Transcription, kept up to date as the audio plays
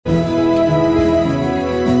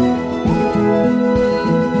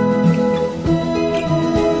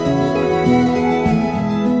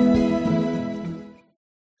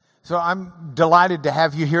So I'm delighted to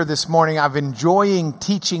have you here this morning. I've enjoying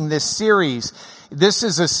teaching this series. This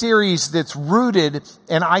is a series that's rooted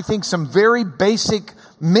in, I think, some very basic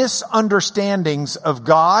misunderstandings of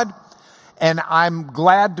God. And I'm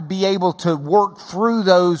glad to be able to work through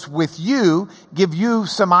those with you, give you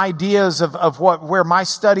some ideas of where my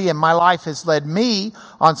study and my life has led me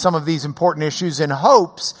on some of these important issues, in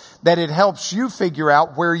hopes that it helps you figure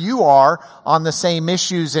out where you are on the same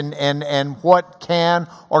issues and what can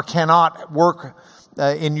or cannot work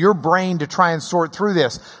in your brain to try and sort through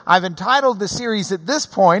this. I've entitled the series at this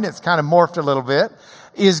point, it's kind of morphed a little bit,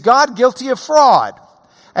 Is God Guilty of Fraud?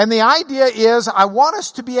 And the idea is I want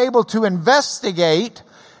us to be able to investigate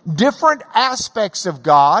different aspects of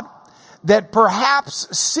God that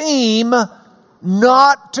perhaps seem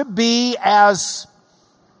not to be as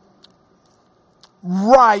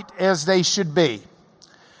right as they should be.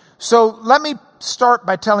 So let me start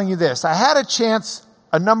by telling you this. I had a chance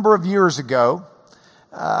a number of years ago,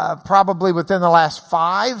 probably within the last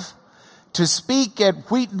 5, to speak at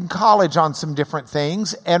Wheaton College on some different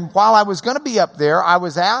things. And while I was going to be up there, I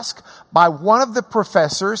was asked by one of the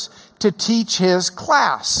professors to teach his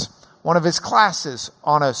class, one of his classes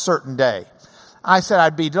on a certain day. I said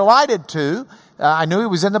I'd be delighted to. I knew he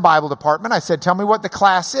was in the Bible department. I said, tell me what the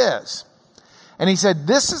class is. And he said,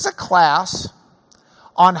 this is a class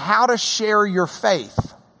on how to share your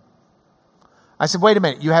faith. I said, wait a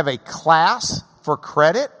minute, you have a class for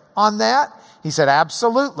credit on that? He said,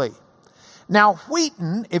 absolutely. Now,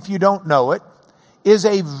 Wheaton, if you don't know it, is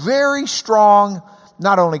a very strong,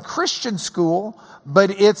 not only Christian school, but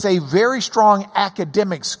it's a very strong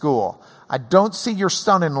academic school. I don't see your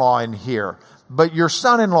son-in-law in here, but your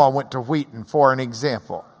son-in-law went to Wheaton, for an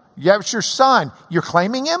example. Yeah, it's your son. You're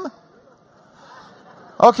claiming him?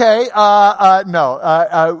 Okay,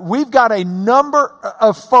 no. We've got a number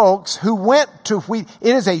of folks who went to Wheaton.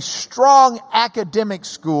 It is a strong academic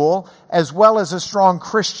school as well as a strong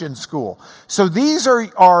Christian school. So these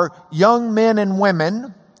are young men and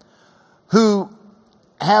women who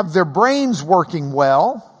have their brains working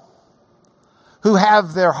well, who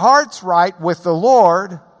have their hearts right with the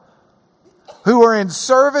Lord, who are in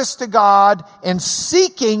service to God and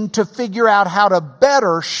seeking to figure out how to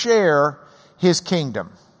better share His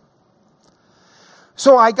kingdom.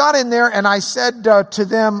 So I got in there and I said to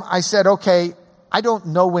them, I said, okay, I don't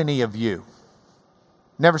know any of you.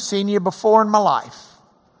 Never seen you before in my life.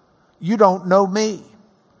 You don't know me.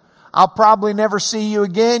 I'll probably never see you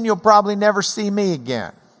again. You'll probably never see me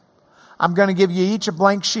again. I'm going to give you each a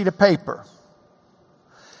blank sheet of paper.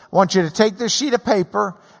 I want you to take this sheet of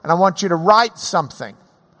paper and I want you to write something.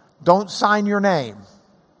 Don't sign your name.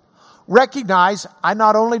 Recognize, I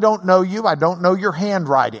not only don't know you, I don't know your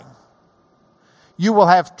handwriting. You will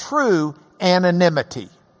have true anonymity.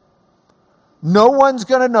 No one's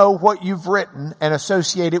going to know what you've written and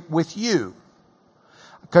associate it with you.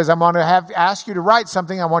 Because I'm going to ask you to write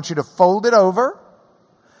something. I want you to fold it over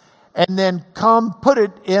and then come put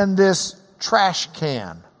it in this trash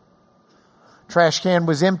can. Trash can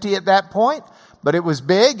was empty at that point, but it was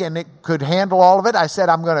big and it could handle all of it. I said,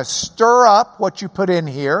 I'm going to stir up what you put in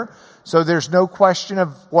here, so there's no question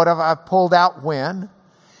of what have I pulled out when.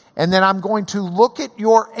 And then I'm going to look at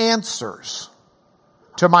your answers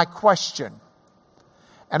to my question.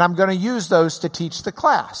 And I'm going to use those to teach the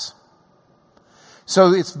class.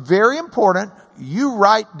 So it's very important you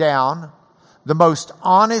write down the most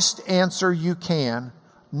honest answer you can,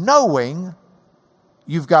 knowing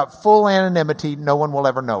you've got full anonymity. No one will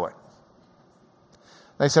ever know it.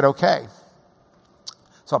 They said, okay.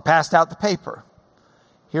 So I passed out the paper.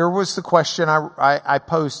 Here was the question I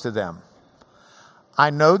posed to them. I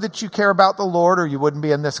know that you care about the Lord or you wouldn't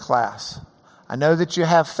be in this class. I know that you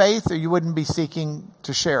have faith or you wouldn't be seeking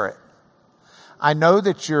to share it. I know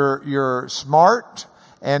that you're smart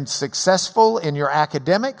and successful in your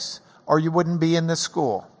academics or you wouldn't be in this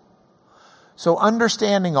school. So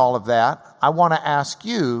understanding all of that, I want to ask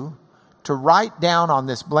you to write down on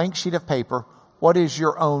this blank sheet of paper what is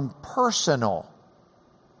your own personal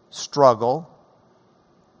struggle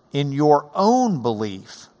in your own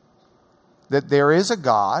belief that there is a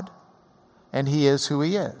God and He is who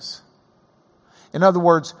He is. In other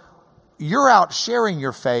words, you're out sharing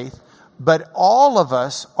your faith, but all of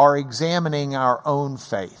us are examining our own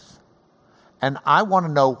faith. And I want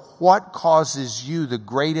to know what causes you the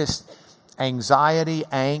greatest anxiety,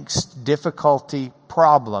 angst, difficulty,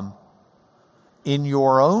 problem in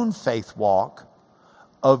your own faith walk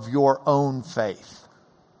of your own faith.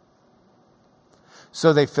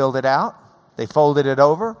 So they filled it out. They folded it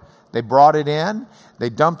over. They brought it in. They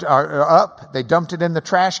dumped it in the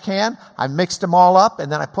trash can. I mixed them all up and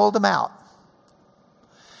then I pulled them out.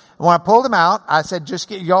 And when I pulled them out, I said,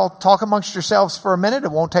 y'all talk amongst yourselves for a minute.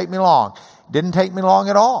 It won't take me long. Didn't take me long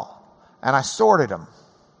at all. And I sorted them.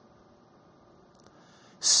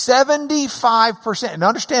 75%. And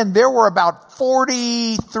understand, there were about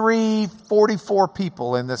 43, 44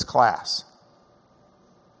 people in this class.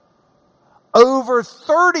 Over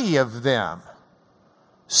 30 of them,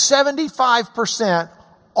 75%,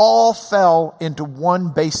 all fell into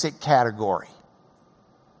one basic category.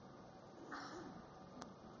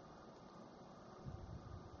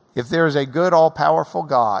 If there is a good, all-powerful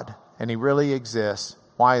God, and He really exists,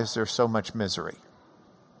 why is there so much misery?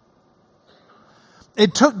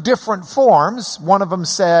 It took different forms. One of them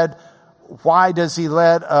said, why does He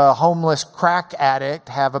let a homeless crack addict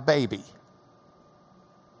have a baby?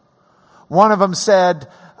 One of them said,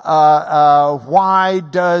 why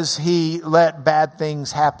does He let bad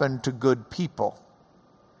things happen to good people?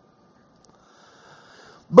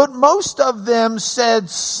 But most of them said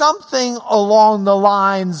something along the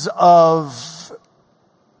lines of,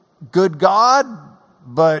 good God,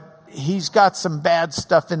 but He's got some bad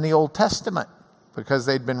stuff in the Old Testament, because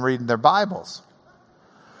they'd been reading their Bibles.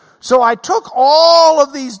 So I took all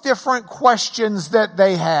of these different questions that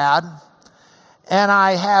they had, and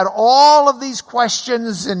I had all of these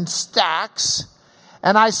questions in stacks,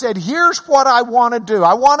 and I said, here's what I want to do.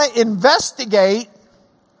 I want to investigate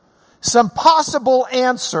some possible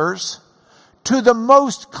answers to the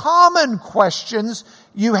most common questions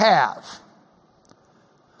you have.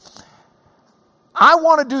 I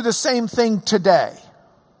want to do the same thing today.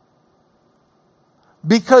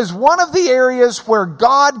 Because one of the areas where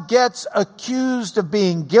God gets accused of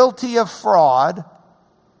being guilty of fraud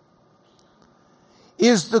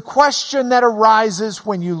is the question that arises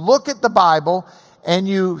when you look at the Bible and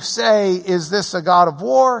you say, is this a God of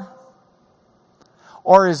war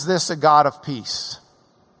or is this a God of peace?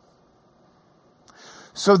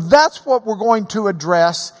 So that's what we're going to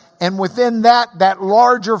address, and within that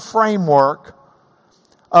larger framework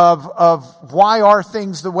of why are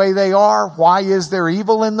things the way they are? Why is there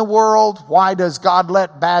evil in the world? Why does God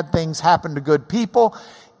let bad things happen to good people?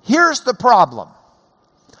 Here's the problem.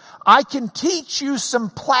 I can teach you some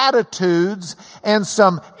platitudes and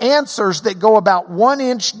some answers that go about 1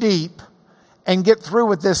 inch deep and get through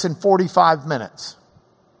with this in 45 minutes.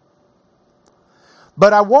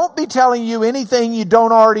 But I won't be telling you anything you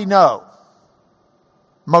don't already know,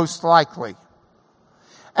 most likely.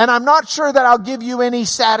 And I'm not sure that I'll give you any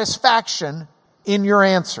satisfaction in your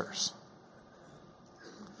answers.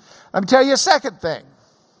 Let me tell you a second thing.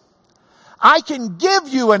 I can give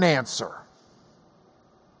you an answer,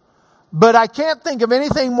 but I can't think of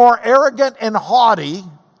anything more arrogant and haughty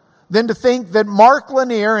than to think that Mark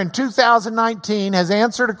Lanier in 2019 has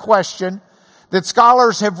answered a question that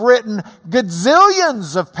scholars have written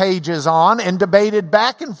gazillions of pages on and debated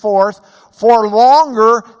back and forth for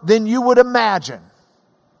longer than you would imagine.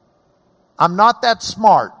 I'm not that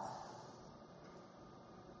smart.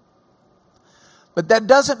 But that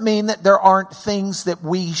doesn't mean that there aren't things that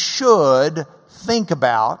we should think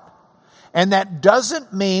about. And that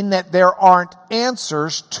doesn't mean that there aren't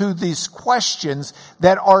answers to these questions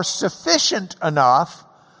that are sufficient enough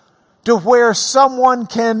to where someone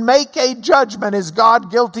can make a judgment. Is God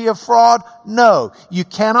guilty of fraud? No. You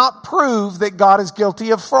cannot prove that God is guilty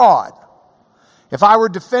of fraud. If I were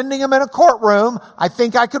defending him in a courtroom, I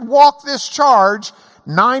think I could walk this charge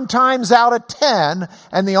 9 times out of 10.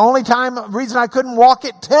 And the only reason I couldn't walk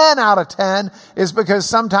it 10 out of 10 is because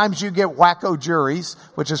sometimes you get wacko juries,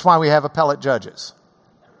 which is why we have appellate judges.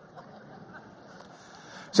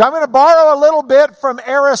 So I'm going to borrow a little bit from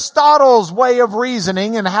Aristotle's way of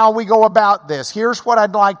reasoning and how we go about this. Here's what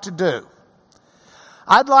I'd like to do.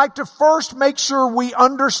 I'd like to first make sure we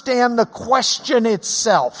understand the question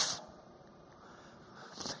itself.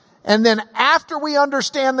 And then after we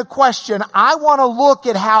understand the question, I want to look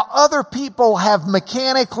at how other people have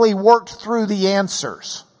mechanically worked through the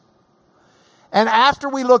answers. And after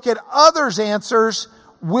we look at others' answers,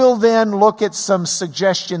 we'll then look at some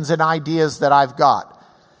suggestions and ideas that I've got.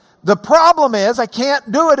 The problem is I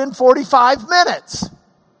can't do it in 45 minutes.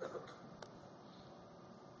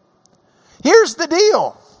 Here's the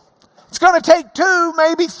deal. It's going to take 2,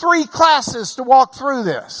 maybe 3 classes to walk through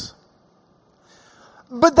this.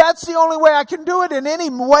 But that's the only way I can do it, in any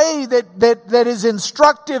way that is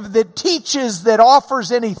instructive, that teaches, that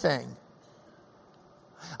offers anything.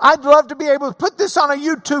 I'd love to be able to put this on a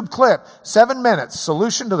YouTube clip. 7 minutes,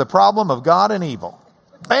 solution to the problem of God and evil.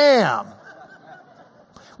 Bam!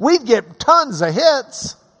 We'd get tons of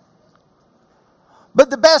hits. But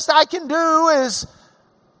the best I can do is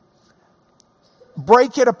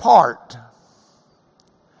break it apart.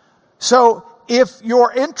 So, if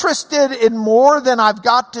you're interested in more than I've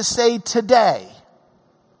got to say today,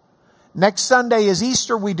 next Sunday is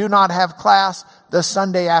Easter. We do not have class. The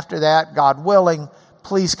Sunday after that, God willing,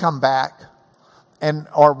 please come back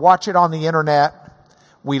or watch it on the internet.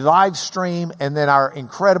 We live stream, and then our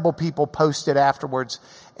incredible people post it afterwards,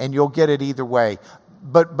 and you'll get it either way.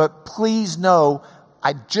 But please know,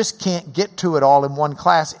 I just can't get to it all in one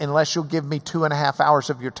class unless you'll give me 2.5 hours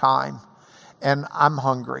of your time. And I'm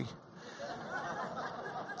hungry.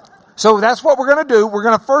 So that's what we're going to do. We're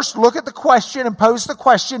going to first look at the question and pose the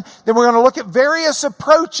question. Then we're going to look at various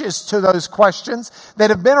approaches to those questions that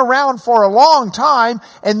have been around for a long time.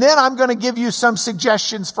 And then I'm going to give you some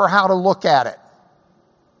suggestions for how to look at it.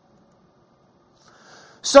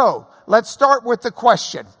 So let's start with the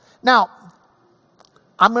question. Now,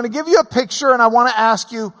 I'm going to give you a picture, and I want to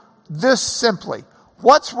ask you this simply.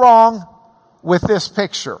 What's wrong with this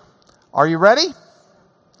picture? Are you ready?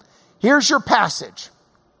 Here's your passage.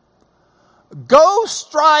 Go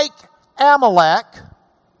strike Amalek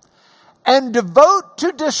and devote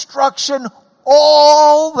to destruction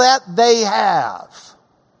all that they have.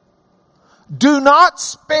 Do not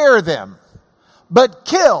spare them, but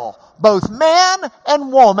kill both man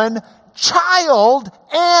and woman, child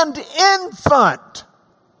and infant,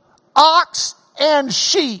 ox and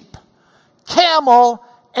sheep, camel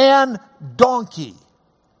and donkey.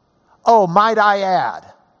 Oh, might I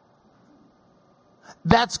add,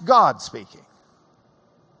 that's God speaking.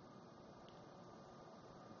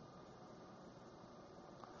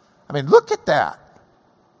 I mean, look at that.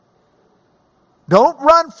 Don't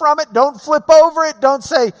run from it. Don't flip over it. Don't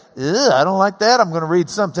say, I don't like that. I'm going to read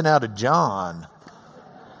something out of John.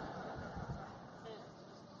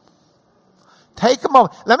 Take a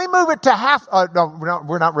moment. Let me move it to half. No,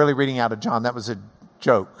 we're not really reading out of John. That was a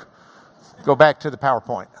joke. Go back to the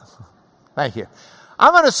PowerPoint. Thank you.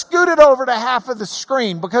 I'm going to scoot it over to half of the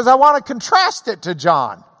screen because I want to contrast it to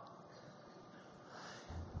John.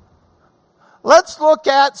 Let's look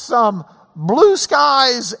at some blue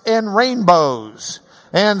skies and rainbows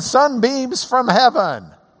and sunbeams from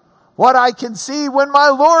heaven. What I can see when my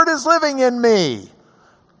Lord is living in me.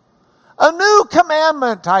 A new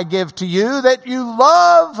commandment I give to you, that you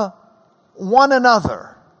love one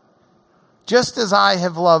another, just as I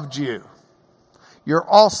have loved you. You're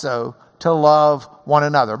also to love one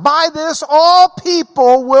another. By this, all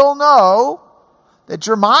people will know that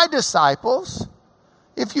you're my disciples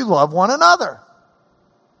if you love one another.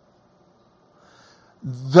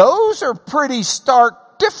 Those are pretty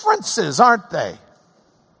stark differences, aren't they?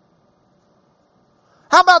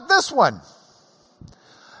 How about this one?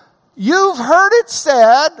 You've heard it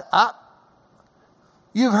said,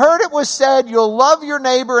 it was said, you'll love your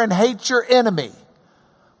neighbor and hate your enemy.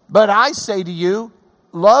 But I say to you,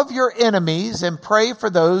 love your enemies and pray for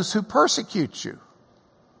those who persecute you.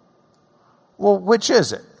 Well, which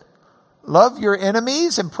is it? Love your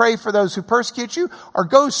enemies and pray for those who persecute you, or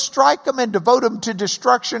go strike them and devote them to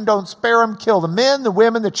destruction. Don't spare them. Kill the men, the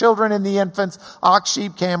women, the children, and the infants, ox,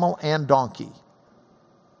 sheep, camel, and donkey.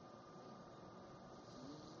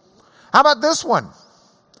 How about this one?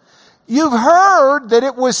 You've heard that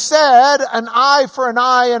it was said, an eye for an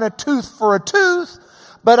eye and a tooth for a tooth.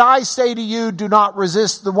 But I say to you, do not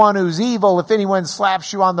resist the one who's evil. If anyone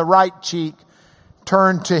slaps you on the right cheek,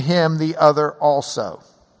 turn to him the other also.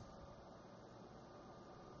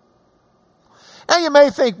 Now you may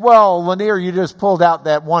think, well, Lanier, you just pulled out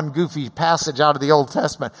that one goofy passage out of the Old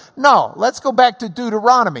Testament. No, let's go back to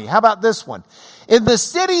Deuteronomy. How about this one? In the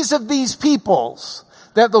cities of these peoples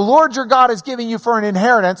that the Lord your God is giving you for an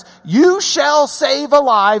inheritance, you shall save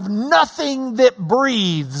alive nothing that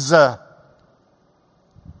breathes.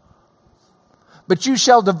 But you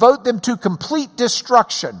shall devote them to complete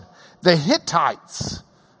destruction. The Hittites,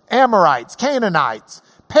 Amorites, Canaanites,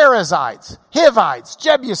 Perizzites, Hivites,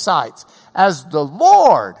 Jebusites, as the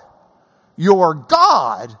Lord your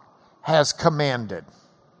God has commanded.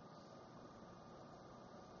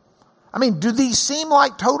 I mean, do these seem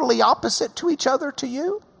like totally opposite to each other to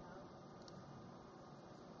you?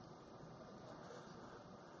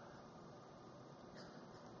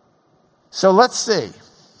 So let's see.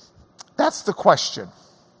 That's the question.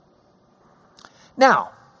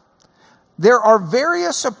 Now, there are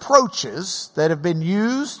various approaches that have been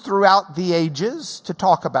used throughout the ages to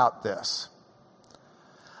talk about this.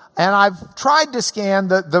 And I've tried to scan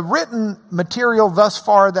the written material thus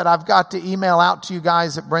far that I've got to email out to you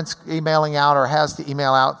guys that Brent's emailing out or has to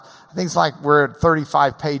email out. I think it's like we're at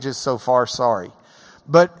 35 pages so far, sorry.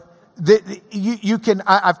 But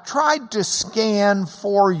I've tried to scan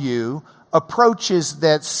for you approaches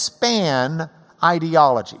that span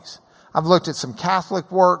ideologies. I've looked at some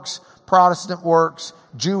Catholic works, Protestant works,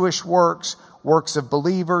 Jewish works, works of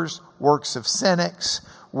believers, works of cynics,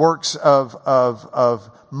 works of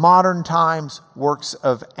modern times, works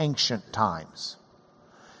of ancient times.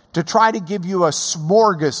 To try to give you a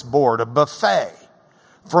smorgasbord, a buffet,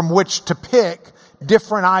 from which to pick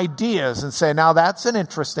different ideas and say, now that's an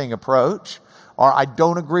interesting approach. Or I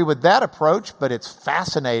don't agree with that approach, but it's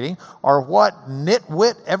fascinating. Or what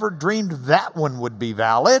nitwit ever dreamed that one would be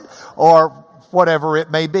valid? Or whatever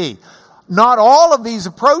it may be. Not all of these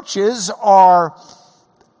approaches are,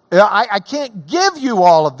 I can't give you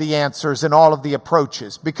all of the answers and all of the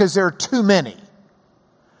approaches because there are too many.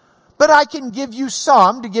 But I can give you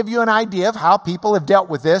some to give you an idea of how people have dealt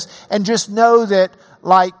with this, and just know that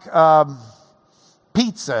like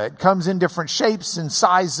pizza, it comes in different shapes and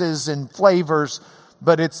sizes and flavors,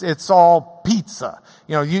 but it's all pizza.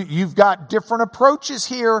 You know, you've got different approaches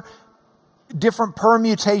here, different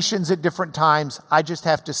permutations at different times. I just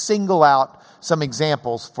have to single out some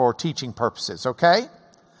examples for teaching purposes, okay?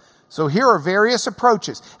 So here are various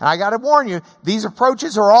approaches. And I got to warn you, these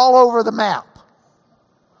approaches are all over the map.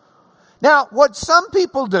 Now, what some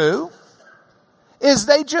people do is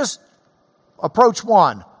they just, approach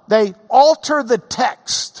one, they alter the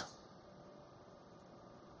text.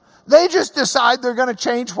 They just decide they're going to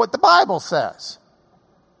change what the Bible says.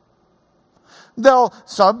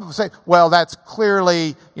 Some say, well, that's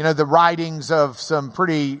clearly, the writings of some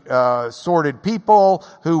pretty sordid people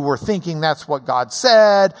who were thinking that's what God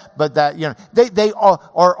said, but that, they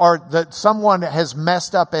or that someone has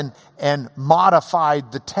messed up and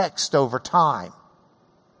modified the text over time.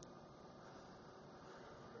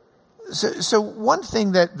 So one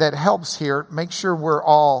thing that helps here, make sure we're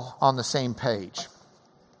all on the same page.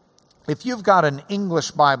 If you've got an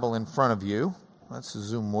English Bible in front of you, let's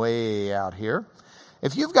zoom way out here.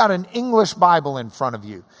 If you've got an English Bible in front of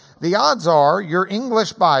you, the odds are your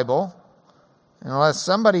English Bible, unless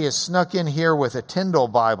somebody has snuck in here with a Tyndale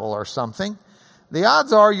Bible or something, the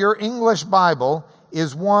odds are your English Bible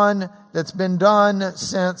is one that's been done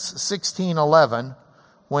since 1611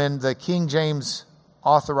 when the King James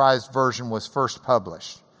Authorized Version was first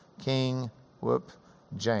published.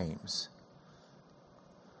 James.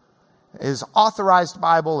 His Authorized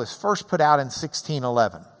Bible is first put out in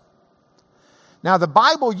 1611. Now, the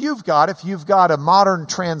Bible you've got, if you've got a modern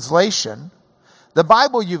translation, the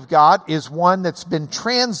Bible you've got is one that's been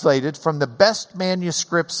translated from the best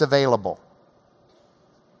manuscripts available.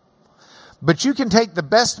 But you can take the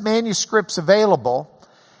best manuscripts available,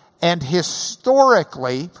 and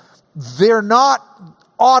historically, they're not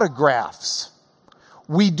autographs.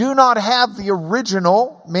 We do not have the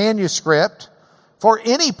original manuscript for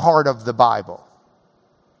any part of the Bible.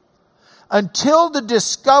 Until the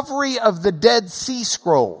discovery of the Dead Sea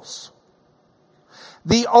Scrolls,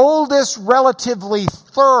 the oldest relatively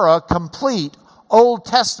thorough, complete Old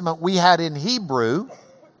Testament we had in Hebrew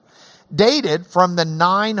dated from the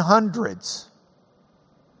 900s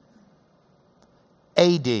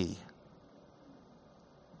AD.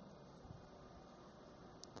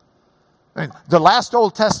 The last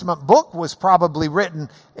Old Testament book was probably written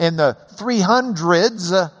in the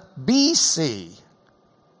 300s BC.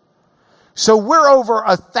 So we're over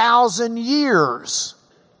 1,000 years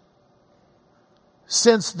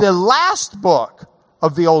since the last book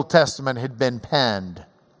of the Old Testament had been penned.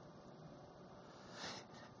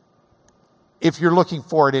 If you're looking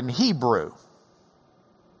for it in Hebrew.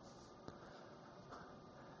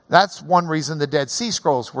 That's one reason the Dead Sea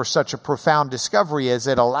Scrolls were such a profound discovery, is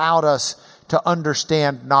it allowed us to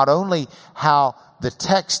understand not only how the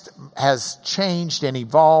text has changed and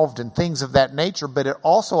evolved and things of that nature, but it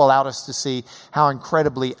also allowed us to see how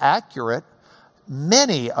incredibly accurate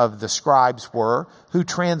many of the scribes were who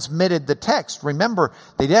transmitted the text. Remember,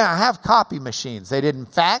 they didn't have copy machines. They didn't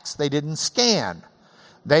fax. They didn't scan.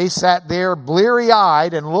 They sat there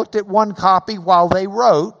bleary-eyed and looked at one copy while they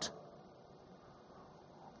wrote.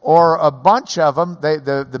 Or a bunch of them,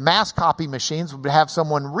 the mass copy machines would have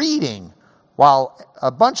someone reading while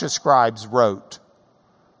a bunch of scribes wrote,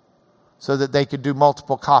 so that they could do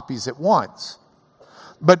multiple copies at once.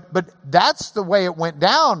 But that's the way it went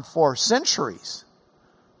down for centuries,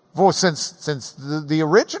 since the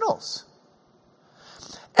originals.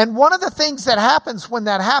 And one of the things that happens when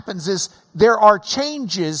that happens is there are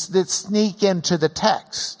changes that sneak into the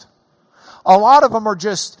text. A lot of them are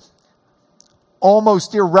just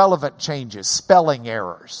almost irrelevant changes, spelling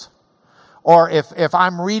errors. Or if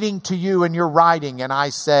I'm reading to you and you're writing and I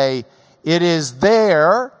say, it is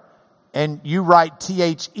there, and you write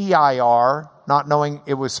T-H-E-I-R, not knowing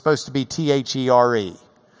it was supposed to be T-H-E-R-E.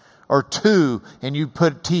 Or two, and you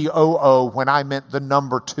put T-O-O when I meant the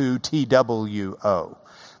number two, T-W-O.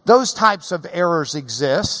 Those types of errors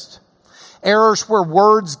exist. Errors where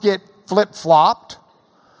words get flip-flopped.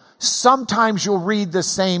 Sometimes you'll read the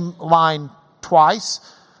same line twice.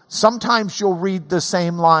 Sometimes you'll read the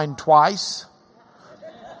same line twice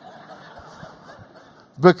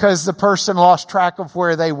because the person lost track of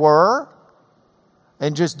where they were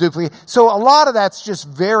and just duplicate. So a lot of that's just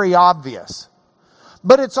very obvious.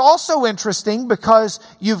 But it's also interesting because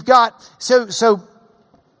you've got, so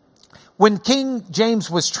when King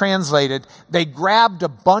James was translated, they grabbed a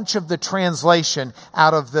bunch of the translation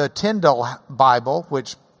out of the Tyndale Bible,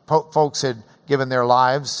 which folks had given their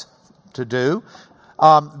lives to do.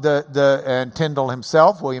 And Tyndale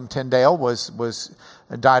himself, William Tyndale, was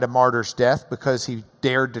died a martyr's death because he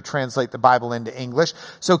dared to translate the Bible into English.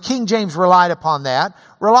 So King James relied upon that,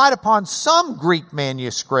 relied upon some Greek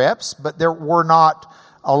manuscripts, but there were not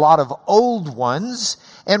a lot of old ones,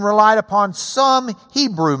 and relied upon some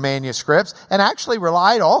Hebrew manuscripts, and actually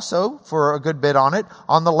relied also, for a good bit on it,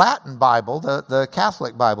 on the Latin Bible, the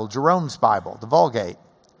Catholic Bible, Jerome's Bible, the Vulgate.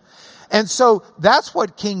 And so that's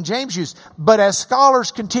what King James used. But as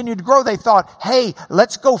scholars continued to grow, they thought, hey,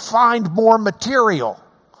 let's go find more material.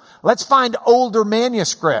 Let's find older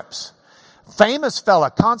manuscripts. Famous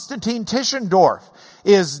fella, Konstantin Tischendorf,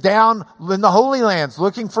 is down in the Holy Lands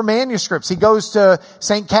looking for manuscripts. He goes to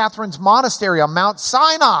St. Catherine's Monastery on Mount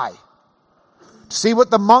Sinai to see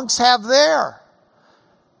what the monks have there.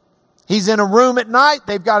 He's in a room at night.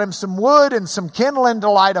 They've got him some wood and some kindling to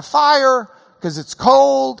light a fire because it's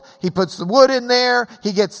cold. He puts the wood in there.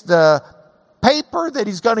 He gets the paper that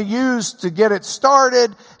he's going to use to get it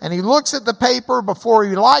started. And he looks at the paper before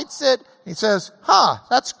he lights it. He says,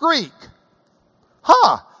 that's Greek.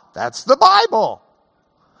 That's the Bible.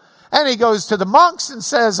 And he goes to the monks and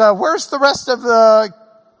says, where's the rest of the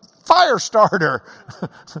fire starter?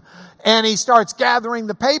 And he starts gathering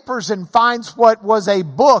the papers and finds what was a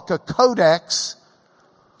book, a codex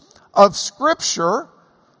of Scripture.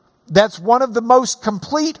 That's one of the most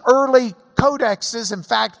complete early codexes. In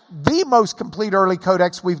fact, the most complete early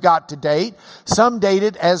codex we've got to date. Some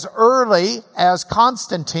dated as early as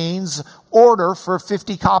Constantine's order for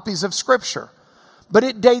 50 copies of Scripture. But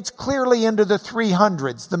it dates clearly into the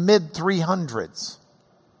 300s, the mid-300s.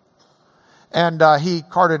 And he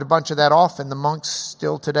carted a bunch of that off, and the monks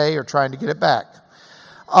still today are trying to get it back.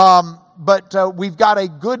 But we've got a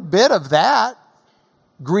good bit of that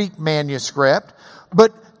Greek manuscript.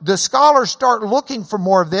 But the scholars start looking for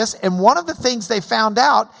more of this, and one of the things they found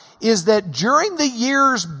out is that during the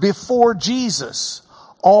years before Jesus,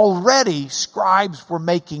 already scribes were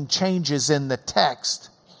making changes in the text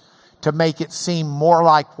to make it seem more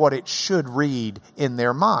like what it should read in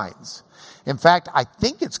their minds. In fact, I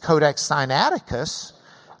think it's Codex Sinaiticus.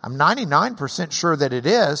 I'm 99% sure that it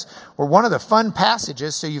is. Where one of the fun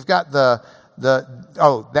passages, so you've got that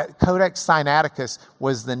Codex Sinaiticus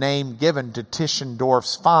was the name given to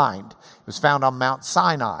Tischendorf's find. It was found on Mount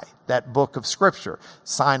Sinai, that book of Scripture.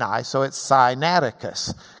 Sinai, so it's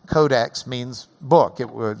Sinaiticus. Codex means book. It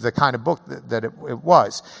was the kind of book that it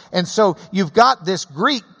was. And so you've got this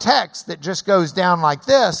Greek text that just goes down like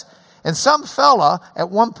this, and some fella at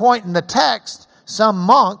one point in the text, some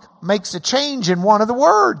monk makes a change in one of the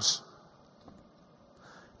words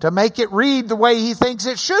to make it read the way he thinks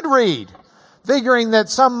it should read, figuring that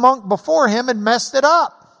some monk before him had messed it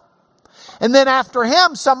up. And then after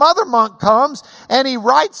him, some other monk comes and he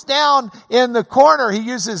writes down in the corner, he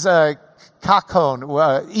uses a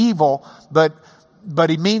kakon, evil, but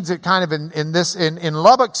he means it kind of in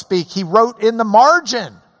Lubbock speak. He wrote in the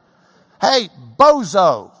margin, hey,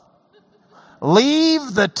 bozo,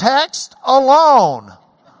 leave the text alone,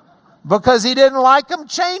 because he didn't like them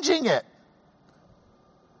changing it.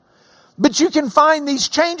 But you can find these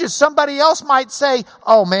changes. Somebody else might say,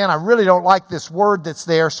 oh man, I really don't like this word that's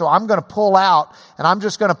there, so I'm going to pull out and I'm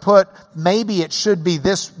just going to put, maybe it should be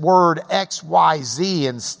this word XYZ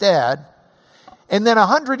instead. And then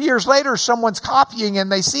 100 years later, someone's copying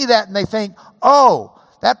and they see that and they think, oh,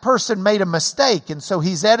 that person made a mistake, and so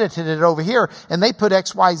he's edited it over here, and they put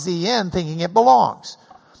XYZ in thinking it belongs.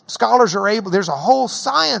 Scholars are able, there's a whole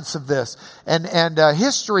science of this and a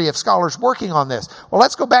history of scholars working on this. Well,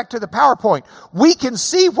 let's go back to the PowerPoint. We can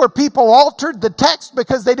see where people altered the text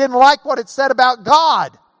because they didn't like what it said about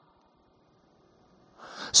God.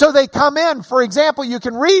 So they come in, for example, you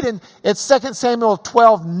can read it's 2 Samuel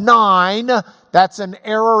 12:9. That's an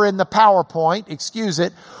error in the PowerPoint. Excuse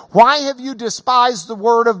it. Why have you despised the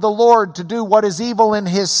word of the Lord to do what is evil in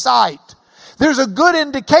his sight? There's a good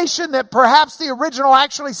indication that perhaps the original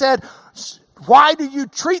actually said, why do you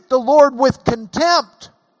treat the Lord with contempt?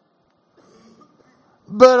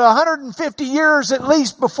 But 150 years at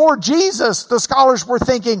least before Jesus, the scholars were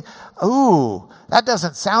thinking, ooh, that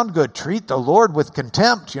doesn't sound good. Treat the Lord with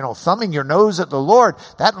contempt. Thumbing your nose at the Lord.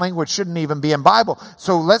 That language shouldn't even be in Bible.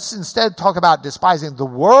 So let's instead talk about despising the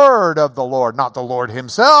word of the Lord, not the Lord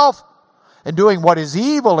himself, and doing what is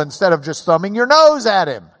evil instead of just thumbing your nose at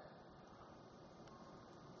him.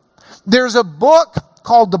 There's a book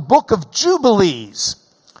called the Book of Jubilees.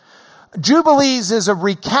 Jubilees is a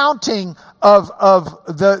recounting of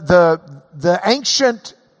the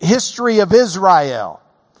ancient history of Israel.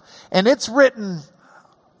 And it's written,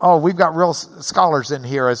 we've got real scholars in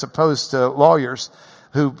here as opposed to lawyers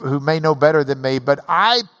who may know better than me, but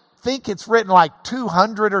I think it's written like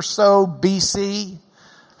 200 or so BC,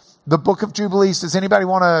 the Book of Jubilees. Does anybody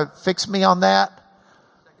want to fix me on that?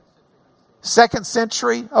 2nd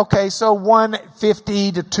century? Okay, so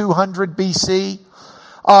 150 to 200 BC.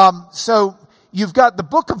 So you've got the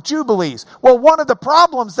Book of Jubilees. Well, one of the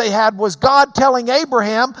problems they had was God telling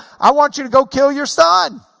Abraham, I want you to go kill your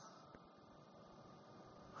son.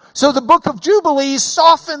 So the Book of Jubilees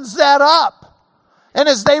softens that up. And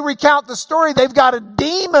as they recount the story, they've got a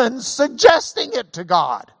demon suggesting it to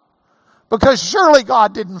God. Because surely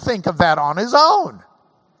God didn't think of that on his own.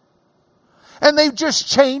 And they've just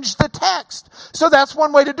changed the text. So that's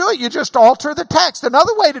one way to do it. You just alter the text.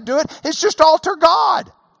 Another way to do it is just alter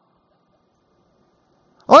God.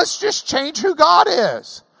 Let's just change who God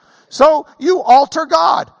is. So you alter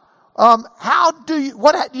God. Do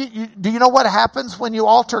you know what happens when you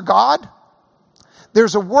alter God?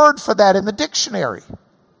 There's a word for that in the dictionary.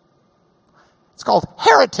 It's called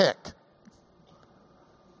heretic.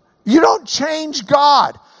 You don't change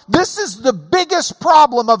God. This is the biggest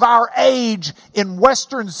problem of our age in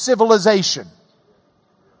Western civilization.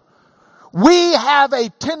 We have a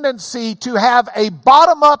tendency to have a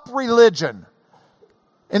bottom-up religion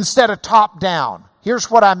instead of top-down. Here's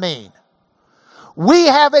what I mean. We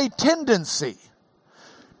have a tendency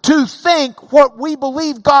to think what we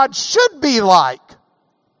believe God should be like,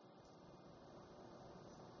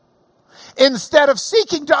 instead of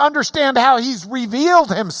seeking to understand how he's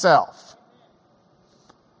revealed himself.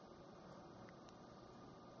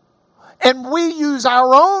 And we use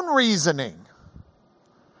our own reasoning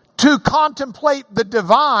to contemplate the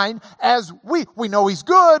divine as we know he's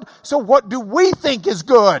good, so what do we think is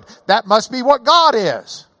good? That must be what God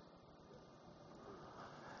is.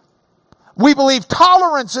 We believe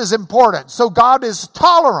tolerance is important, so God is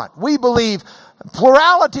tolerant. We believe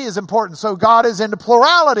plurality is important, so God is into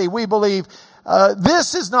plurality. We believe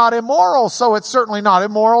this is not immoral, so it's certainly not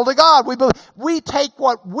immoral to God. We take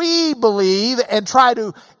what we believe and try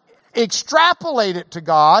to extrapolate it to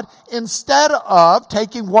God instead of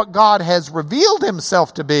taking what God has revealed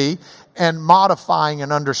himself to be and modifying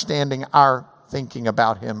and understanding our thinking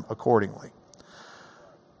about him accordingly.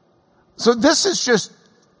 So this is just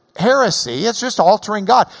heresy. It's just altering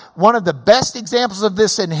God. One of the best examples of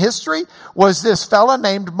this in history was this fella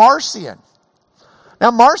named Marcion.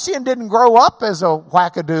 Now, Marcion didn't grow up as a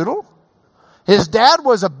wackadoodle. His dad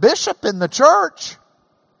was a bishop in the church.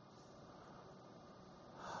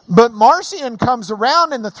 But Marcion comes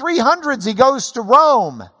around in the 300s. He goes to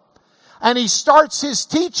Rome. And he starts his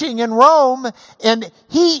teaching in Rome. And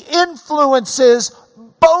he influences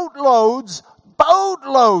boatloads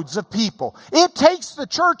of people. It takes the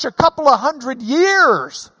church a couple of 100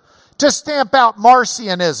 years to stamp out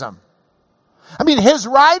Marcionism. I mean, his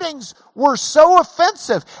writings were so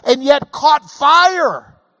offensive and yet caught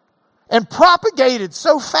fire and propagated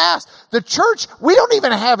so fast. The church, we don't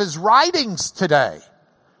even have his writings today.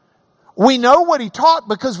 We know what he taught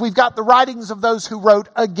because we've got the writings of those who wrote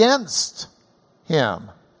against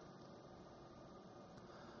him.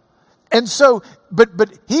 And so, but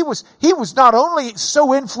he was not only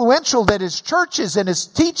so influential that his churches and his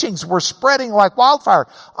teachings were spreading like wildfire.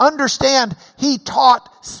 Understand, he taught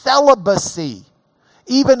celibacy,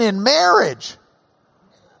 even in marriage.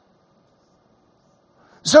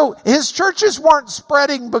 So his churches weren't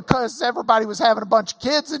spreading because everybody was having a bunch of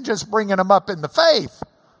kids and just bringing them up in the faith.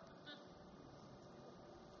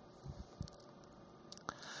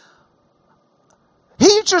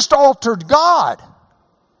 He just altered God.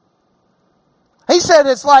 He said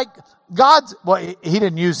it's like God's, well, he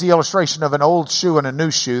didn't use the illustration of an old shoe and a new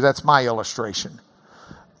shoe. That's my illustration.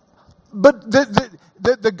 But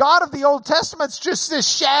the God of the Old Testament's just this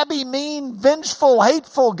shabby, mean, vengeful,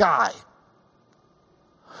 hateful guy.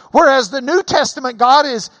 Whereas the New Testament God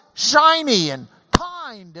is shiny and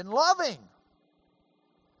kind and loving.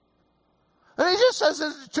 And he just says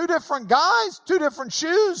it's two different guys, two different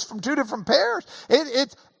shoes from two different pairs.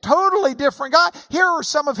 Totally different God. Here are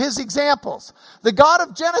some of his examples. The God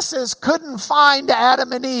of Genesis couldn't find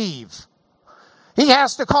Adam and Eve. He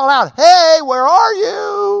has to call out, hey, where are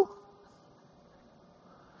you?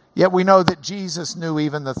 Yet we know that Jesus knew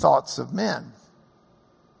even the thoughts of men.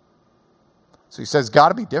 So he says, got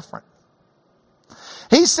to be different.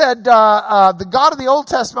 He said the God of the Old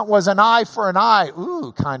Testament was an eye for an eye,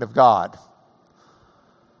 kind of God.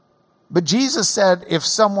 But Jesus said, if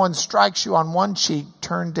someone strikes you on one cheek,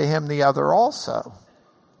 turn to him the other also.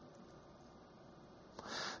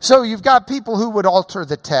 So you've got people who would alter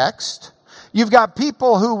the text. You've got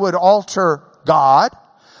people who would alter God.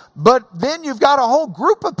 But then you've got a whole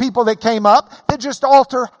group of people that came up that just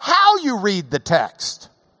alter how you read the text.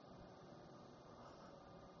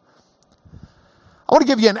 I want to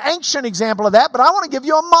give you an ancient example of that, but I want to give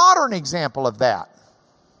you a modern example of that.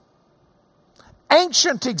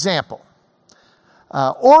 Ancient example.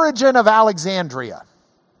 Origin of Alexandria.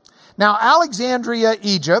 Now, Alexandria,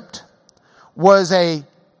 Egypt, was an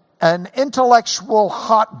intellectual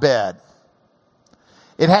hotbed.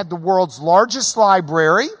 It had the world's largest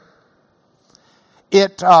library.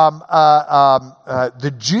 The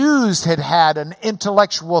Jews had an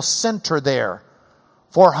intellectual center there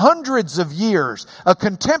for hundreds of years. A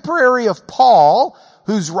contemporary of Paul,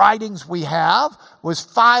 whose writings we have, was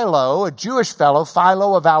Philo, a Jewish fellow,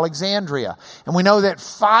 Philo of Alexandria. And we know that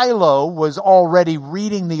Philo was already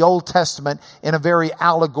reading the Old Testament in a very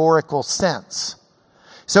allegorical sense.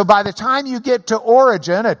 So by the time you get to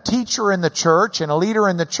Origen, a teacher in the church and a leader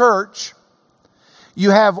in the church,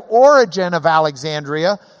 you have Origen of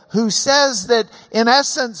Alexandria, who says that, in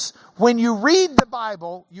essence, when you read the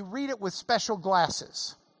Bible, you read it with special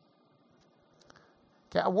glasses.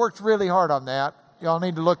 Okay, I worked really hard on that. Y'all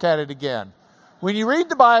need to look at it again. When you read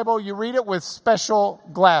the Bible, you read it with special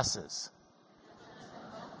glasses.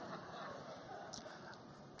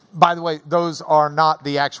 By the way, those are not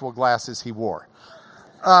the actual glasses he wore.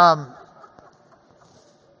 I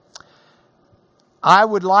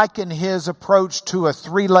would liken his approach to a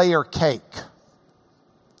 3-layer cake.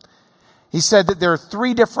 He said that there are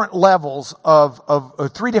 3 different levels of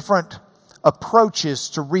 3 different approaches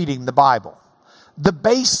to reading the Bible. The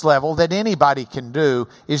base level that anybody can do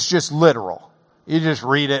is just literal. You just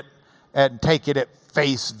read it and take it at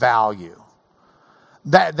face value.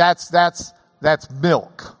 That's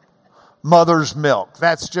milk. Mother's milk.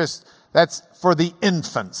 That's for the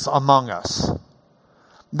infants among us.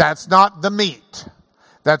 That's not the meat.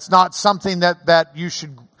 That's not something that you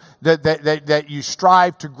should that you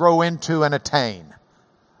strive to grow into and attain.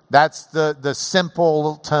 That's the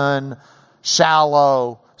simpleton,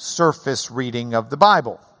 shallow, surface reading of the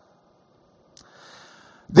Bible.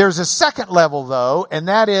 There's a second level, though, and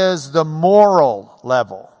that is the moral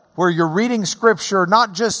level, where you're reading Scripture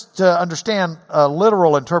not just to understand a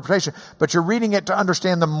literal interpretation, but you're reading it to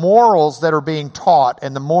understand the morals that are being taught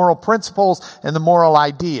and the moral principles and the moral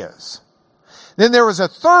ideas. Then there was a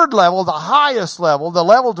third level, the highest level, the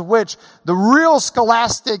level to which the real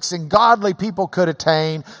scholastics and godly people could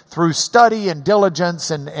attain through study and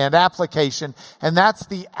diligence and application, and that's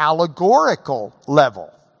the allegorical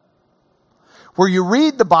level, where you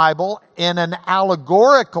read the Bible in an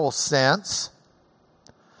allegorical sense,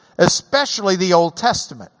 especially the Old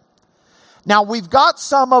Testament. Now, we've got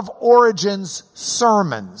some of Origen's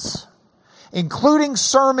sermons, including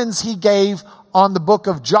sermons he gave on the book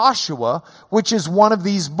of Joshua, which is one of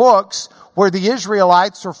these books where the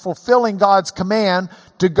Israelites are fulfilling God's command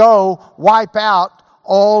to go wipe out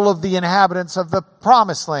all of the inhabitants of the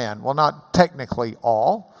promised land. Well, not technically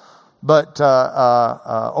all, but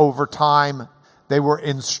over time they were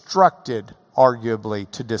instructed, arguably,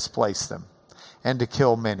 to displace them and to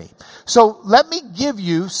kill many. So let me give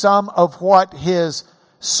you some of what his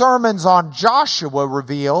sermons on Joshua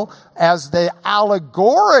reveal as the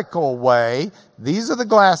allegorical way. These are the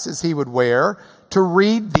glasses he would wear to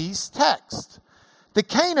read these texts. The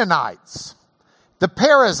Canaanites, the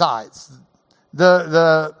Perizzites,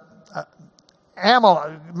 the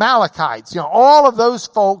Amalekites, all of those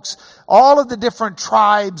folks, all of the different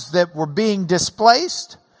tribes that were being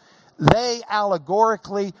displaced, they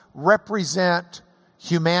allegorically represent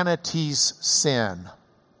humanity's sin.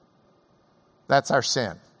 That's our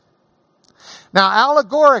sin. Now,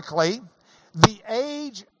 allegorically, the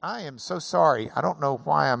age... I am so sorry. I don't know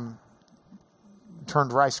why I'm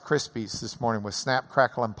turned Rice Krispies this morning with Snap,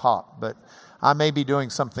 Crackle, and Pop, but I may be doing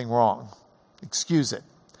something wrong. Excuse it.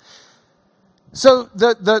 So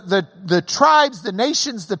the tribes, the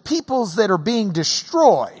nations, the peoples that are being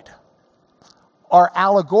destroyed are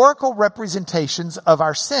allegorical representations of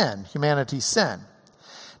our sin, humanity's sin.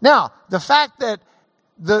 Now, the fact that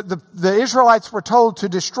the Israelites were told to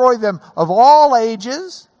destroy them of all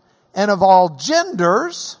ages and of all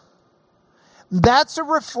genders. That's a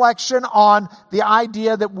reflection on the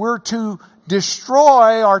idea that we're to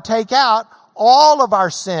destroy or take out all of our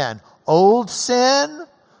sin, old sin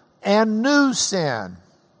and new sin.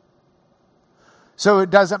 So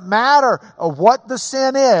it doesn't matter what the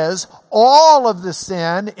sin is, all of the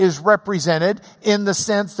sin is represented in the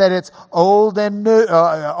sense that it's old and new,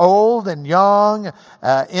 old and young,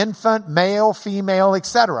 infant, male, female,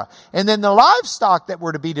 etc. And then the livestock that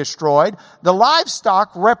were to be destroyed, the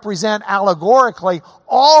livestock represent allegorically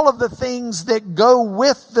all of the things that go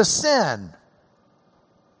with the sin.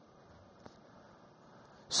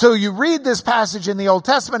 So you read this passage in the Old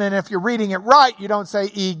Testament, and if you're reading it right, you don't say,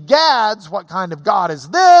 "Egads, what kind of God is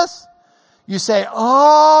this?" You say,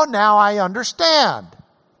 "Oh, now I understand.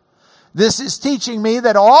 This is teaching me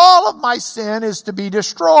that all of my sin is to be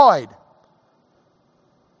destroyed,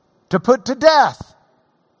 to put to death."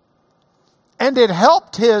 And it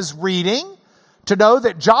helped his reading to know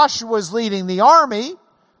that Joshua is leading the army.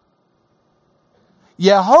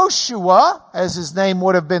 Yehoshua, as his name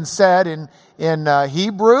would have been said in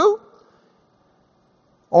Hebrew,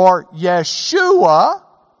 or Yeshua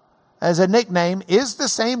as a nickname, is the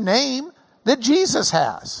same name that Jesus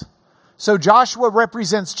has. So Joshua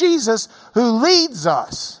represents Jesus, who leads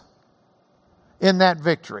us in that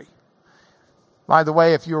victory. By the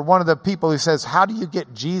way, if you're one of the people who says, "How do you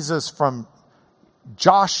get Jesus from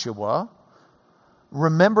Joshua?"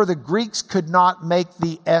 Remember, the Greeks could not make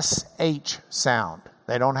the SH sound.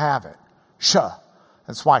 They don't have it. Sh.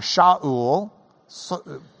 That's why Shaul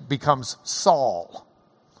becomes Saul.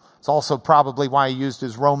 It's also probably why he used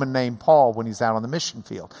his Roman name Paul when he's out on the mission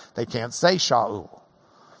field. They can't say Shaul.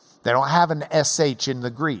 They don't have an SH in the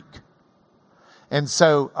Greek. And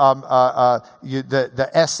so the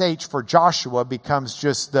SH for Joshua becomes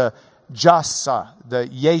just the Jasa, the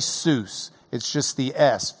Jesus. It's just the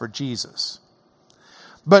S for Jesus.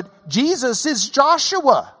 But Jesus is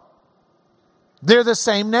Joshua. They're the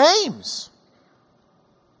same names.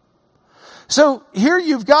 So here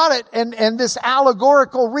you've got it, and this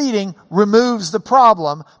allegorical reading removes the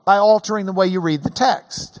problem by altering the way you read the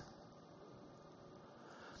text.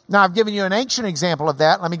 Now, I've given you an ancient example of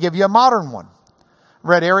that. Let me give you a modern one. I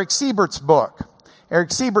read Eric Siebert's book.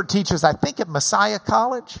 Eric Siebert teaches, I think, at Messiah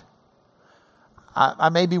College. I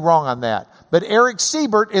may be wrong on that. But Eric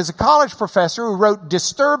Siebert is a college professor who wrote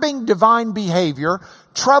Disturbing Divine Behavior,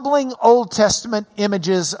 Troubling Old Testament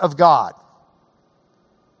Images of God.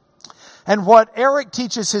 And what Eric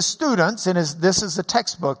teaches his students, and this is a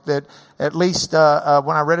textbook that at least when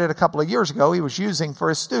I read it a couple of years ago, he was using for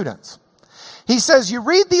his students. He says, you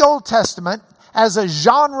read the Old Testament as a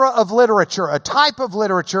genre of literature, a type of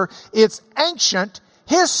literature. It's ancient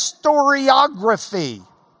historiography.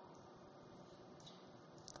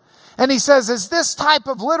 And he says, as this type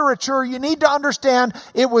of literature, you need to understand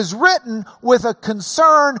it was written with a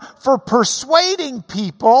concern for persuading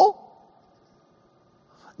people,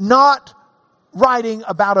 not writing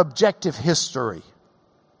about objective history.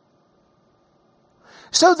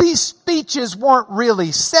 So these speeches weren't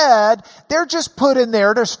really said. They're just put in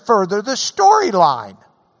there to further the storyline.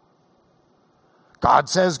 God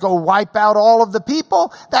says, go wipe out all of the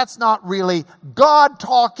people. That's not really God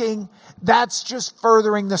talking. That's just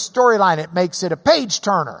furthering the storyline. It makes it a page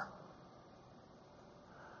turner.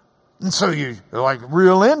 And so you're like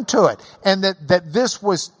real into it. And that this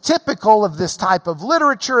was typical of this type of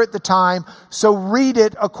literature at the time. So read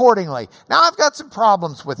it accordingly. Now I've got some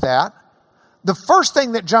problems with that. The first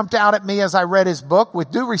thing that jumped out at me as I read his book,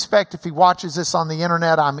 with due respect, if he watches this on the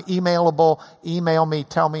internet, I'm emailable. Email me,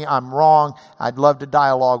 tell me I'm wrong. I'd love to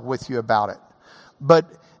dialogue with you about it. But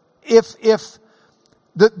if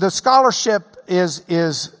the scholarship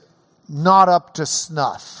is not up to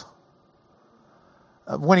snuff,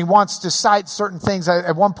 when he wants to cite certain things,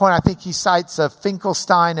 at one point I think he cites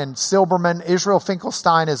Finkelstein and Silberman. Israel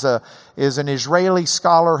Finkelstein is an Israeli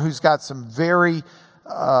scholar who's got some very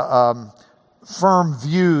firm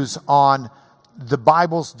views on the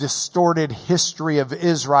Bible's distorted history of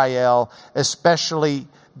Israel, especially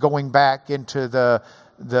going back into the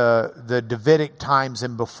Davidic times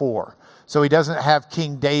and before. So he doesn't have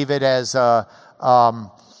King David as the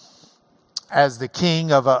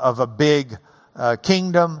king of a big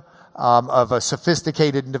kingdom, of a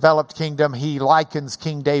sophisticated and developed kingdom. He likens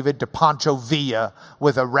King David to Pancho Villa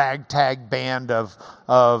with a ragtag band of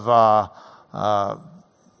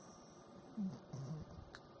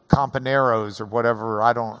companeros or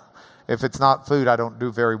whatever. If it's not food, I don't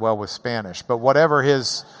do very well with Spanish, but whatever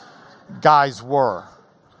his guys were.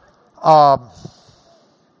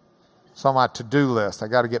 It's on my to-do list. I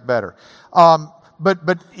got to get better.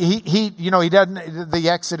 But he doesn't. The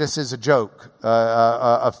Exodus is a joke,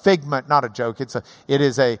 a figment, not a joke. It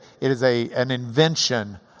is an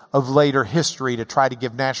invention of later history to try to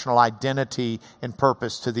give national identity and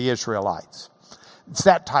purpose to the Israelites. It's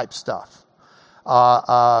that type stuff.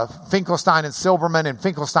 Finkelstein and Silberman, and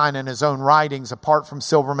Finkelstein in his own writings, apart from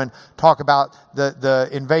Silberman, talk about the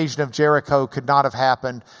invasion of Jericho could not have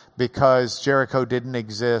happened because Jericho didn't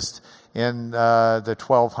exist in the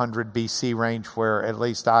 1200 BC range, where at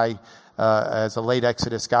least I, as a late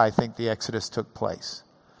Exodus guy, think the Exodus took place.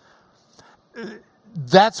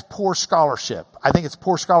 That's poor scholarship. I think it's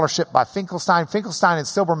poor scholarship by Finkelstein. Finkelstein and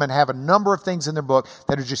Silberman have a number of things in their book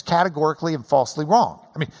that are just categorically and falsely wrong.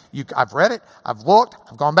 I mean, I've read it, I've looked,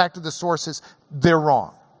 I've gone back to the sources. They're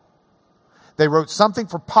wrong. They wrote something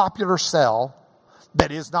for popular sell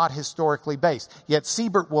that is not historically based. Yet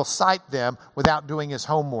Siebert will cite them without doing his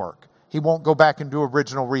homework. He won't go back and do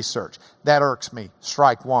original research. That irks me.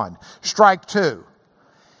 Strike one. Strike two.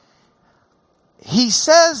 He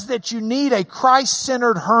says that you need a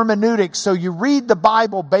Christ-centered hermeneutic, so you read the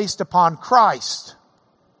Bible based upon Christ.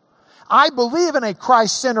 I believe in a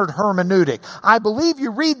Christ-centered hermeneutic. I believe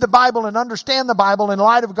you read the Bible and understand the Bible in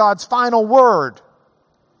light of God's final word,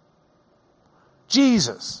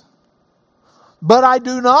 Jesus. But I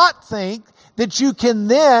do not think that you can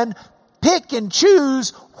then pick and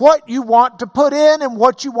choose what you want to put in and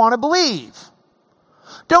what you want to believe.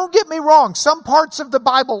 Don't get me wrong. Some parts of the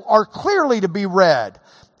Bible are clearly to be read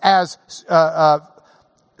as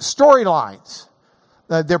storylines.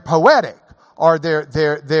 They're poetic, or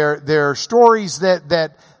they're stories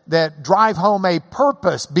that drive home a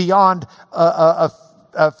purpose beyond a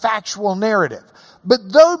factual narrative.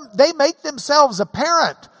 But though they make themselves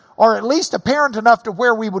apparent, or at least apparent enough to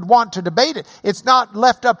where we would want to debate it, it's not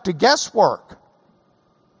left up to guesswork.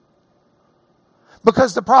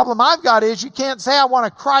 Because the problem I've got is you can't say I want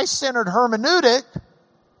a Christ-centered hermeneutic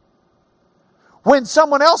when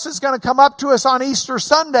someone else is going to come up to us on Easter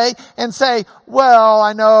Sunday and say, well,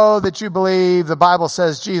 I know that you believe the Bible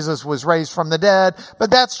says Jesus was raised from the dead,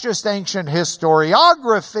 but that's just ancient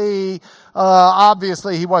historiography.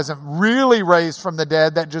 Obviously, he wasn't really raised from the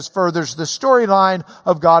dead. That just furthers the storyline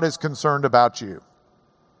of God is concerned about you.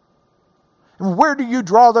 And where do you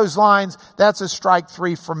draw those lines? That's a strike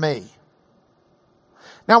three for me.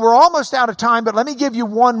 Now, we're almost out of time, but let me give you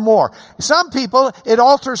one more. Some people, it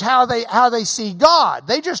alters how they see God.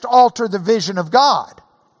 They just alter the vision of God.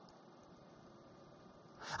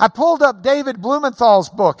 I pulled up David Blumenthal's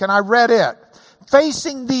book and I read it.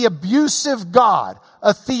 Facing the Abusive God,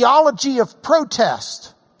 a Theology of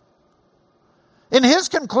Protest. And his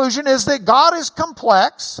conclusion is that God is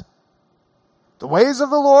complex. The ways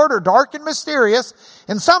of the Lord are dark and mysterious.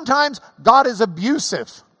 And sometimes God is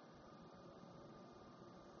abusive.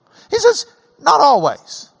 He says, not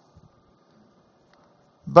always.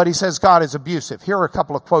 But he says God is abusive. Here are a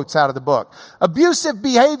couple of quotes out of the book. Abusive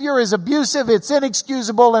behavior is abusive. It's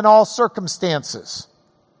inexcusable in all circumstances.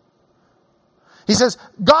 He says,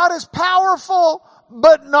 God is powerful,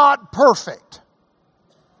 but not perfect.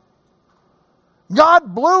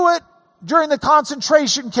 God blew it during the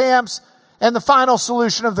concentration camps and the final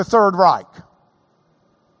solution of the Third Reich.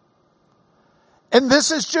 And this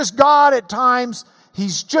is just God at times.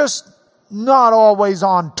 He's just not always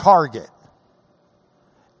on target.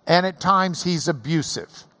 And at times he's abusive.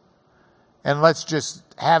 And let's just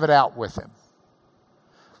have it out with him.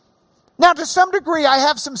 Now, to some degree, I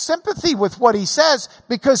have some sympathy with what he says,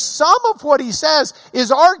 because some of what he says is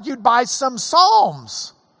argued by some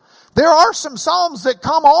Psalms. There are some Psalms that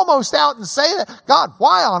come almost out and say that, God,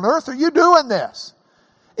 why on earth are you doing this?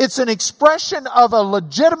 It's an expression of a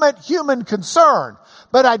legitimate human concern.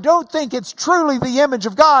 But I don't think it's truly the image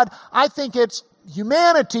of God. I think it's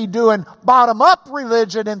humanity doing bottom-up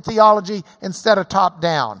religion and theology instead of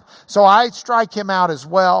top-down. So I strike him out as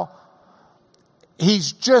well.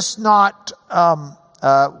 He's just not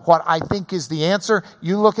what I think is the answer.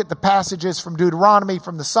 You look at the passages from Deuteronomy,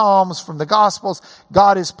 from the Psalms, from the Gospels.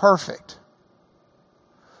 God is perfect.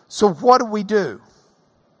 So what do we do?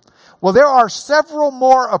 Well, there are several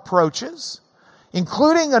more approaches,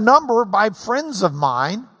 including a number by friends of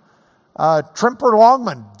mine. Tremper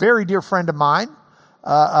Longman, very dear friend of mine.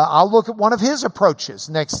 I'll look at one of his approaches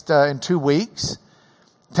next in 2 weeks.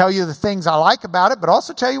 Tell you the things I like about it, but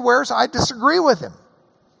also tell you where I disagree with him,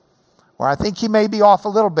 where I think he may be off a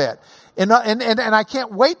little bit. And I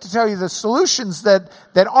can't wait to tell you the solutions that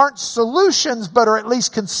aren't solutions, but are at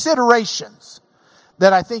least considerations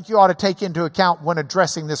that I think you ought to take into account when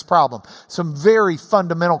addressing this problem. Some very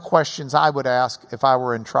fundamental questions I would ask if I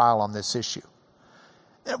were in trial on this issue.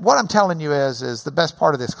 What I'm telling you is the best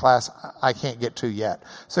part of this class I can't get to yet.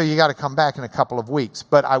 So you got to come back in a couple of weeks.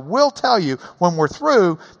 But I will tell you, when we're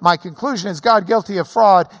through, my conclusion is God guilty of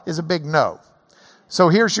fraud is a big no. So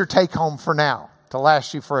here's your take home for now, to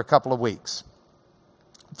last you for a couple of weeks.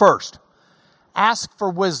 First, ask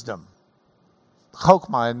for wisdom.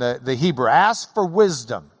 Chokmah in the Hebrew. Ask for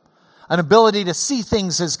wisdom. An ability to see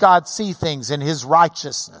things as God sees things in His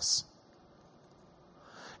righteousness.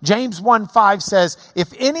 James 1:5 says,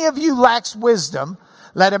 if any of you lacks wisdom,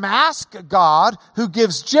 let him ask God, who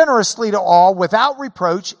gives generously to all without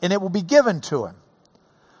reproach, and it will be given to him.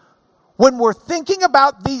 When we're thinking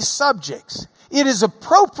about these subjects, it is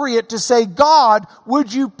appropriate to say, God,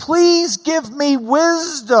 would you please give me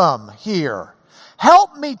wisdom here?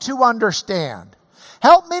 Help me to understand.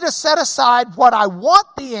 Help me to set aside what I want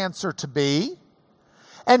the answer to be,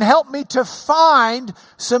 and help me to find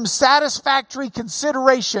some satisfactory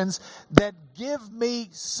considerations that give me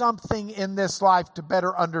something in this life to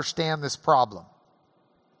better understand this problem.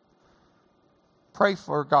 Pray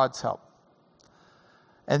for God's help.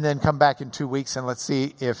 And then come back in 2 weeks and let's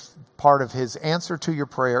see if part of His answer to your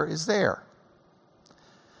prayer is there.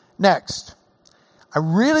 Next, I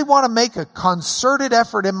really want to make a concerted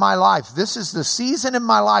effort in my life. This is the season in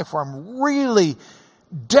my life where I'm really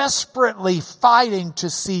desperately fighting to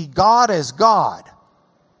see God as God.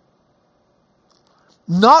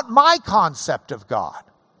 Not my concept of God,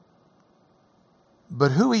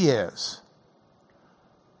 but who He is.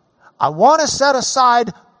 I want to set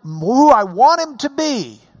aside who I want Him to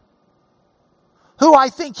be, who I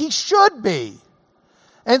think He should be.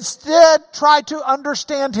 Instead, try to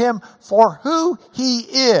understand Him for who He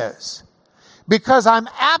is. Because I'm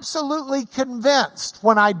absolutely convinced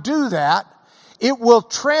when I do that, it will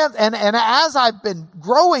and as I've been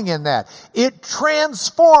growing in that, it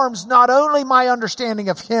transforms not only my understanding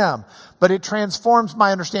of Him, but it transforms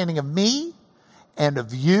my understanding of me and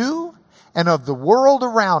of you and of the world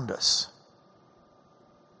around us.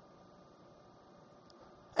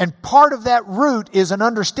 And part of that root is an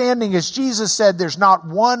understanding, as Jesus said, there's not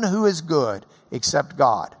one who is good except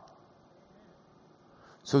God.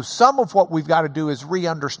 So some of what we've got to do is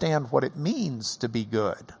re-understand what it means to be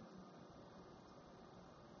good.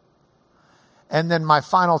 And then my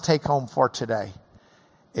final take home for today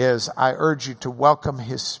is I urge you to welcome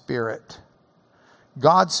His Spirit.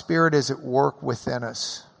 God's Spirit is at work within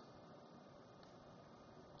us.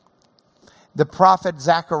 The prophet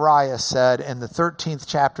Zechariah said in the 13th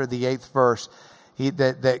chapter, the 8th verse,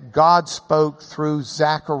 that God spoke through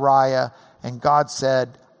Zechariah, and God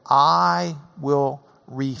said, I will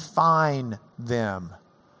refine them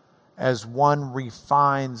as one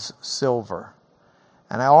refines silver.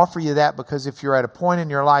 And I offer you that because if you're at a point in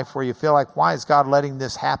your life where you feel like, why is God letting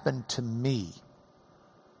this happen to me?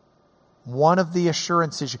 One of the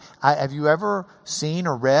assurances, have you ever seen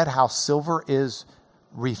or read how silver is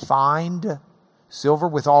refined? Silver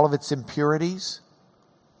with all of its impurities?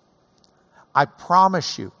 I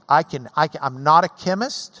promise you, I'm not a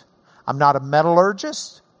chemist, I'm not a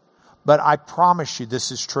metallurgist, but I promise you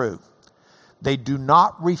this is true. They do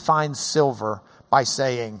not refine silver by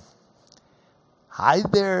saying, hi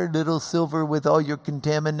there, little silver with all your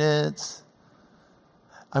contaminants.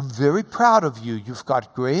 I'm very proud of you. You've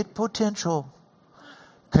got great potential.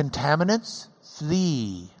 Contaminants,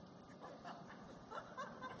 flee.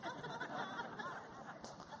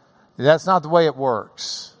 That's not the way it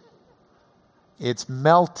works. It's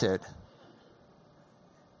melted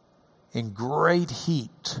in great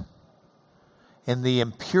heat. And the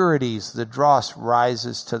impurities, the dross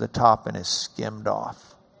rises to the top and is skimmed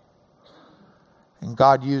off. And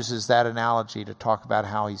God uses that analogy to talk about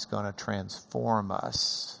how He's going to transform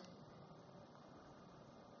us.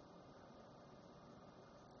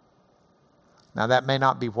 Now, that may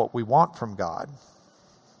not be what we want from God,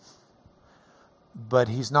 but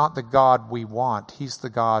He's not the God we want. He's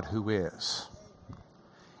the God who is.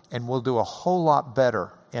 And we'll do a whole lot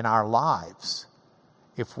better in our lives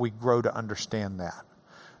if we grow to understand that.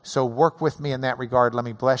 So work with me in that regard. Let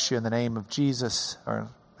me bless you in the name of Jesus, or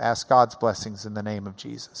ask God's blessings in the name of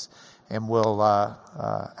Jesus. And we'll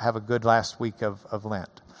have a good last week of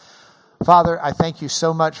Lent. Father, I thank you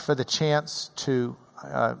so much for the chance to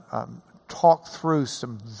talk through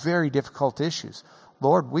some very difficult issues.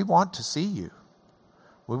 Lord, we want to see you.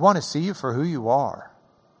 We want to see you for who you are.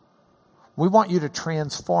 We want you to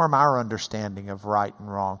transform our understanding of right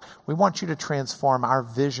and wrong. We want you to transform our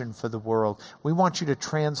vision for the world. We want you to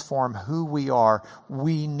transform who we are.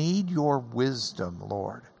 We need your wisdom,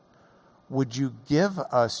 Lord. Would you give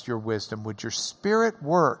us your wisdom? Would your Spirit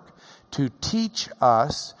work to teach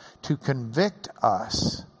us, to convict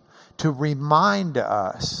us, to remind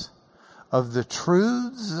us of the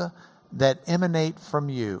truths that emanate from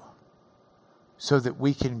you, so that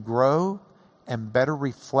we can grow and better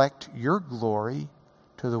reflect your glory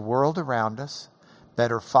to the world around us,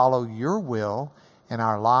 better follow your will in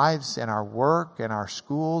our lives, in our work, in our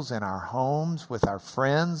schools, in our homes, with our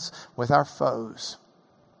friends, with our foes,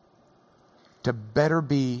 to better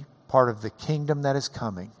be part of the kingdom that is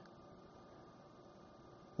coming.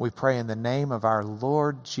 We pray in the name of our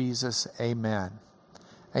Lord Jesus. Amen.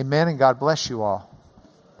 Amen, and God bless you all.